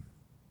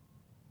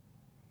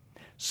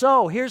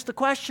 So here's the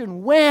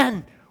question.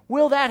 When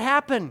will that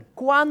happen?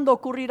 ¿Cuándo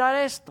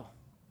ocurrirá esto?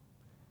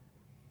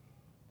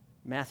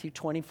 Matthew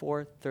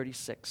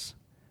 24:36.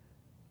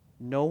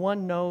 No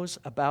one knows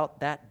about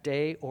that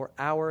day or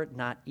hour,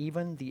 not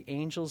even the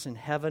angels in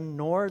heaven,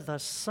 nor the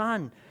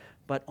Son,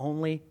 but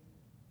only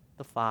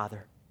the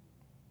Father.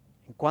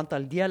 En cuanto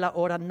al día y la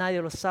hora,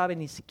 nadie lo sabe,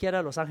 ni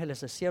siquiera los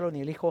ángeles del cielo,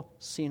 ni el Hijo,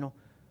 sino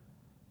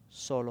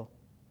solo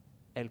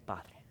el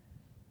Padre.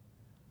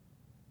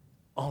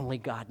 Only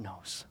God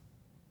knows.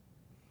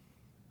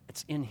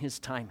 It's in His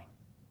timing.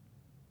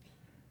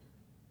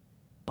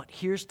 But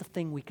here's the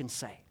thing we can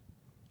say.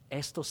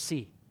 Esto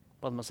sí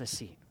podemos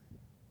decir.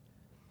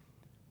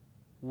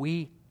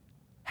 We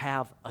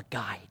have a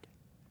guide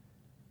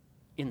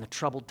in the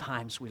troubled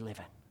times we live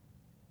in.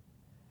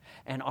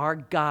 And our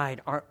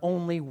guide, our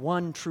only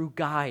one true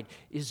guide,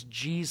 is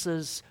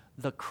Jesus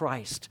the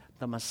Christ,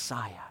 the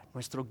Messiah.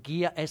 Nuestro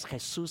guía es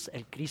Jesús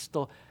el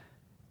Cristo,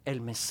 el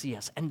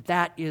Mesías. And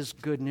that is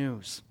good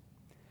news.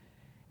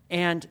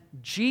 And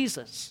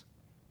Jesus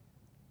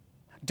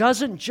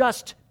doesn't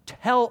just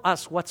tell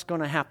us what's going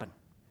to happen.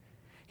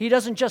 He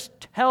doesn't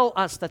just tell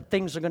us that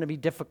things are going to be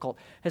difficult.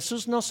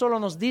 Jesús no solo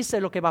nos dice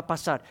lo que va a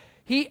pasar.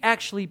 He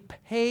actually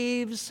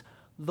paves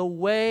the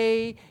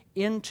way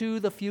into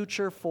the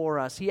future for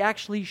us. He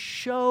actually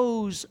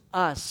shows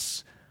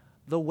us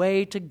the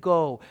way to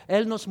go.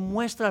 Él nos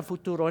muestra el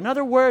futuro. In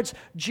other words,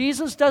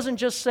 Jesus doesn't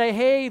just say,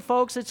 hey,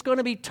 folks, it's going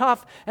to be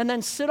tough, and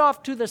then sit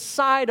off to the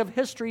side of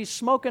history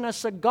smoking a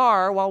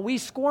cigar while we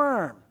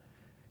squirm.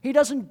 He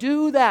doesn't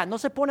do that. No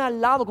se pone al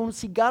lado con un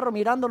cigarro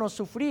mirándonos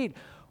sufrir.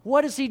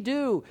 What does he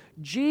do?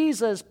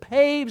 Jesus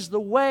paves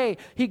the way.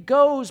 He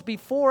goes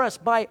before us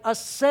by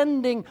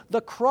ascending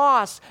the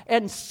cross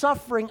and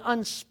suffering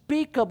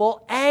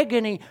unspeakable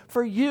agony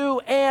for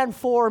you and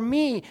for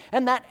me.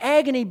 And that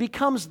agony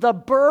becomes the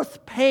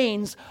birth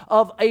pains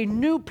of a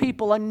new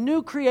people, a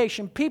new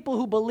creation, people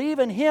who believe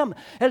in him.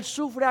 Él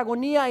sufre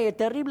agonía y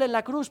terrible en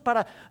la cruz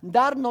para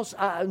darnos,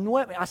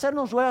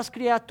 hacernos nuevas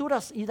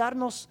criaturas y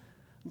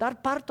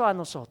dar parto a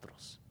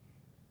nosotros.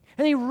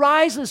 And he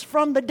rises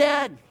from the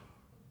dead.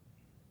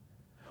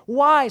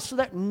 Why? So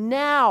that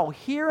now,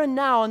 here and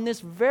now, in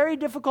this very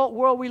difficult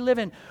world we live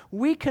in,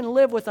 we can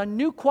live with a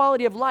new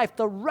quality of life.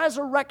 The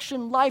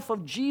resurrection life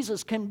of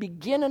Jesus can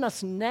begin in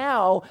us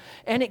now,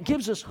 and it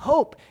gives us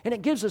hope, and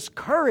it gives us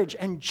courage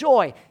and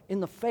joy in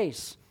the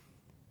face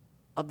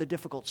of the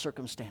difficult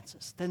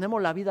circumstances.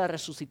 Tenemos la vida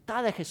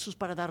resucitada de Jesús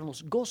para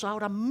darnos gozo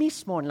ahora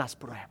mismo en las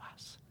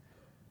pruebas.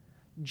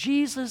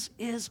 Jesus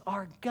is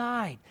our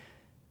guide.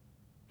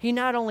 He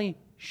not only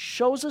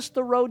shows us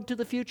the road to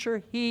the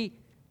future, he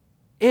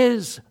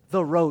is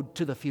the road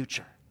to the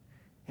future.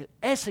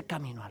 Es el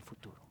camino al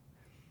futuro.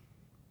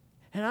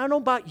 And I don't know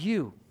about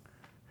you,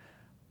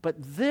 but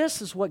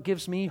this is what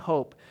gives me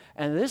hope,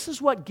 and this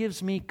is what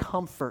gives me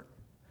comfort.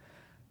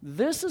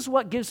 This is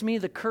what gives me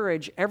the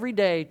courage every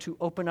day to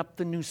open up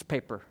the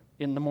newspaper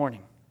in the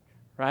morning.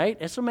 Right?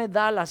 Eso me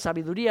da la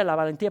sabiduría, la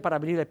valentía para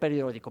abrir el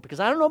periódico. Because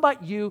I don't know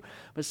about you,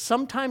 but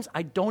sometimes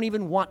I don't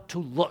even want to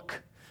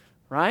look.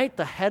 Right?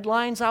 The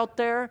headlines out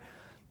there,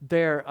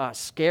 they're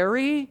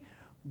scary.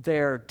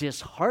 They're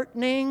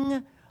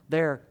disheartening.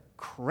 They're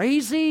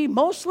crazy,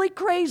 mostly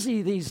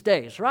crazy these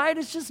days, right?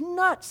 It's just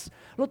nuts.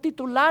 Los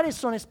titulares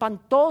son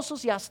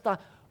espantosos y hasta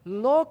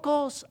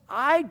locos.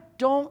 I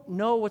don't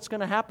know what's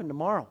going to happen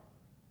tomorrow.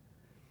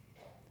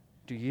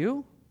 Do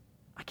you?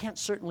 I can't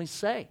certainly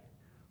say.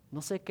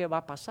 No sé qué va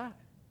a pasar.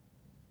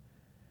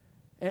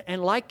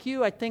 And like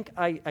you,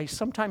 I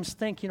sometimes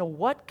think,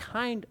 what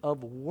kind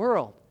of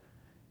world,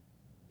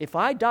 if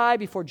I die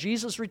before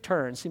Jesus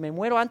returns, si me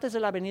muero antes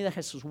de la venida de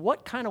Jesús,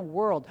 what kind of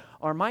world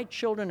are my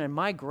children and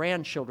my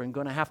grandchildren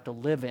going to have to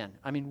live in?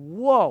 I mean,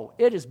 whoa,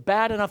 it is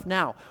bad enough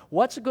now.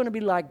 What's it going to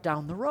be like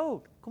down the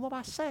road? ¿Cómo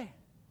va a ser?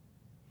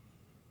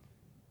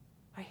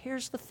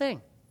 Here's the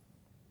thing.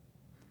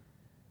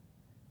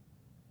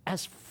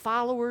 As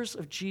followers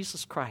of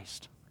Jesus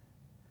Christ,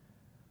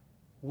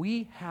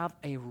 we have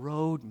a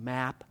road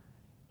map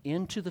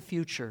into the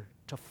future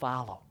to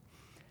follow.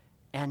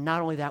 And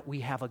not only that,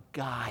 we have a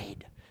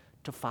guide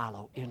to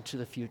follow into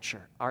the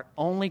future. Our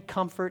only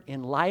comfort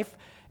in life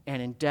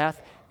and in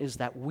death is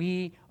that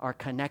we are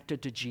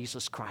connected to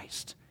Jesus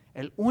Christ.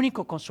 El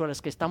único consuelo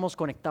es que estamos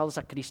conectados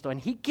a Cristo. And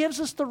he gives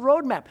us the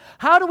roadmap.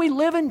 How do we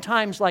live in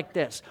times like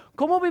this?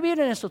 ¿Cómo vivir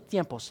en estos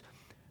tiempos?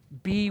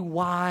 Be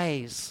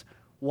wise.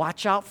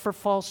 Watch out for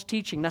false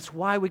teaching. That's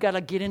why we got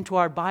to get into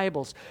our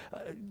Bibles.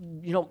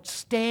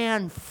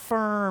 Stand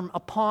firm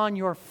upon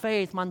your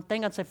faith.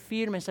 Manténganse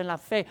firmes en la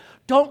fe.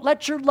 Don't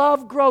let your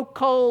love grow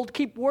cold.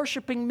 Keep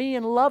worshiping me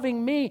and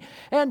loving me.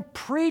 And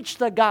preach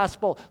the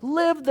gospel.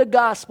 Live the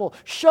gospel.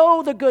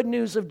 Show the good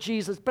news of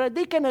Jesus.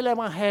 Prediquen el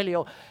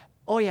evangelio.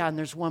 Oh yeah, and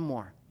there's one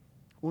more.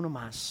 Uno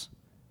más.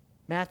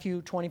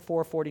 Matthew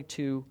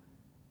 24:42.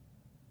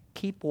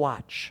 Keep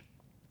watch,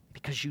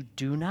 because you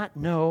do not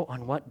know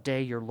on what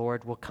day your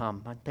Lord will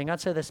come.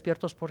 Manténganse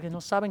despiertos porque no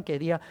saben qué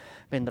día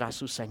vendrá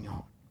su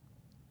Señor.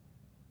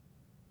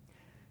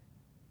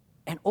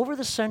 And over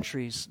the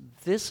centuries,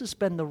 this has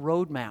been the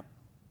roadmap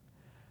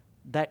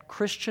that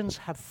Christians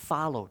have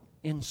followed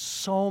in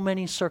so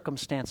many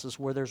circumstances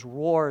where there's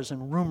wars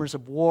and rumors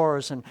of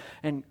wars and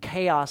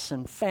chaos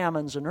and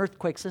famines and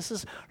earthquakes. This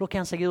is lo que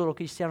han seguido los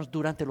cristianos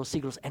durante los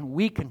siglos. And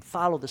we can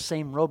follow the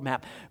same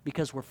roadmap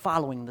because we're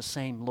following the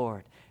same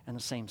Lord and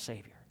the same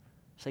Savior.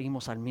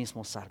 Seguimos al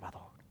mismo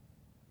Salvador.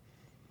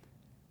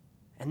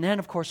 And then,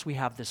 of course, we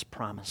have this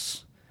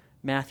promise.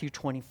 Matthew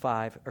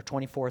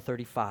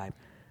 24:35,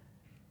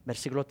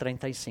 versículo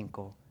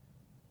 35.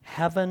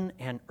 Heaven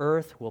and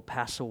earth will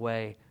pass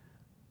away,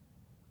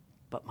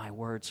 but my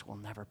words will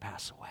never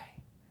pass away.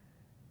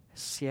 El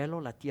cielo,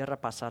 la tierra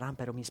pasarán,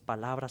 pero mis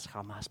palabras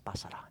jamás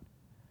pasarán.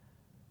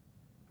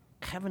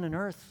 Heaven and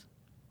earth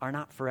are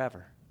not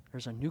forever.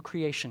 There's a new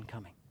creation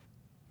coming.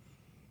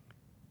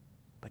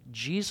 But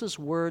Jesus'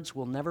 words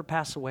will never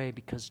pass away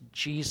because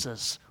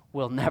Jesus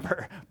will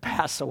never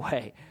pass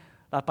away.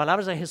 Las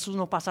palabras de Jesús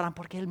no pasarán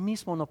porque Él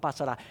mismo no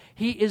pasará.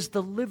 He is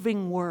the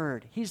living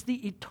Word. He's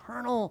the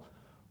eternal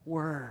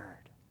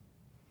Word.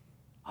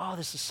 Oh,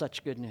 this is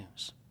such good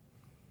news.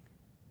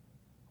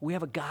 We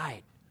have a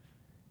guide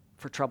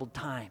for troubled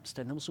times.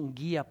 Tenemos un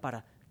guía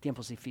para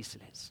tiempos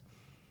difíciles.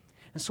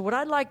 And so what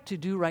I'd like to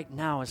do right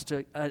now is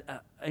to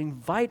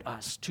invite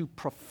us to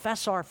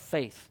profess our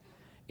faith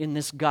in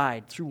this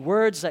guide through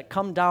words that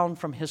come down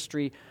from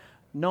history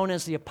known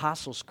as the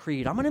Apostles'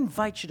 Creed. I'm going to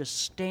invite you to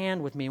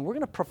stand with me, and we're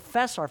going to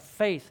profess our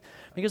faith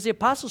because the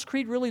Apostles'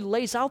 Creed really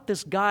lays out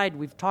this guide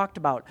we've talked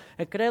about.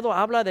 El credo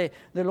habla de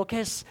lo que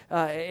es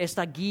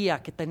esta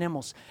guía que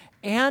tenemos.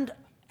 And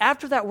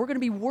after that, we're going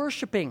to be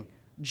worshiping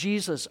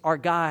Jesus, our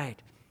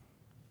guide.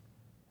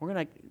 We're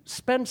going to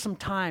spend some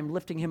time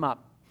lifting him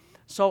up.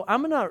 So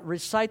I'm going to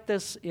recite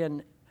this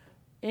in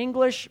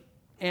English,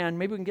 and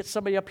maybe we can get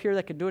somebody up here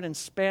that can do it in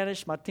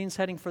Spanish. Martin's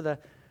heading for the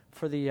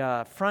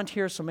front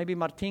here, so maybe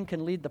Martin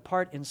can lead the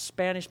part in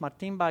Spanish.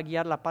 Martin va a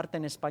guiar la parte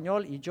en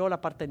español y yo la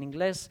parte en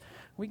inglés.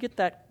 We get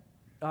that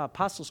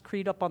Apostles'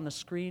 Creed up on the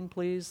screen,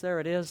 please. There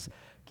it is.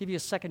 Give you a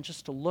second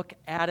just to look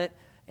at it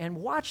and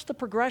watch the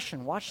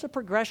progression. Watch the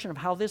progression of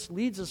how this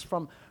leads us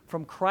from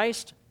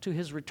Christ to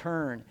his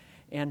return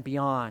and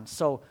beyond.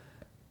 So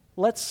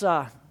let's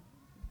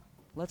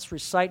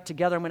recite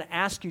together. I'm going to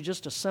ask you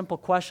just a simple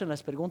question.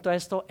 Les pregunto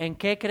esto. ¿En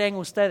qué creen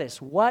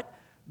ustedes? What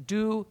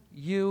do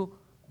you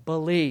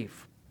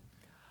believe?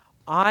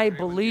 I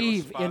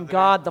believe in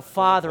God the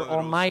Father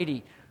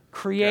Almighty,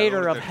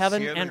 creator of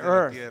heaven and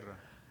earth,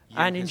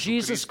 and in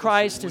Jesus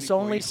Christ, his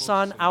only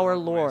Son, our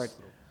Lord,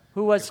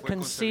 who was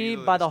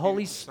conceived by the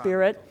Holy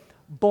Spirit,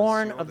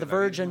 born of the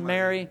Virgin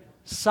Mary,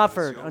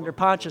 suffered under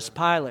Pontius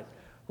Pilate,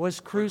 was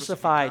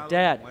crucified,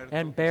 dead,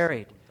 and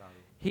buried.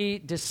 He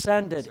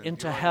descended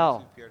into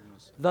hell.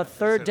 The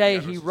third day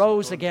he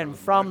rose again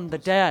from the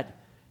dead.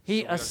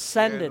 He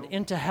ascended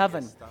into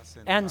heaven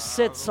and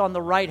sits on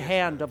the right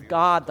hand of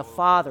God the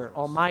Father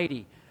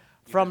Almighty.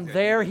 From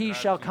there he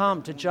shall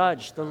come to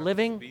judge the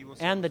living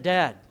and the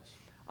dead.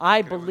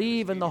 I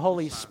believe in the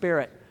Holy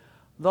Spirit,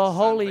 the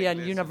holy and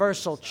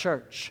universal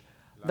church,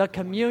 the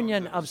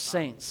communion of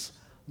saints,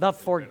 the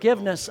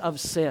forgiveness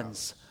of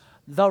sins,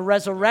 the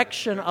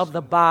resurrection of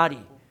the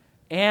body,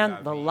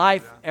 and the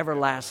life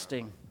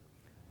everlasting.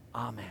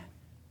 Amen.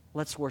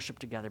 Let's worship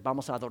together.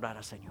 Vamos a adorar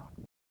al Señor.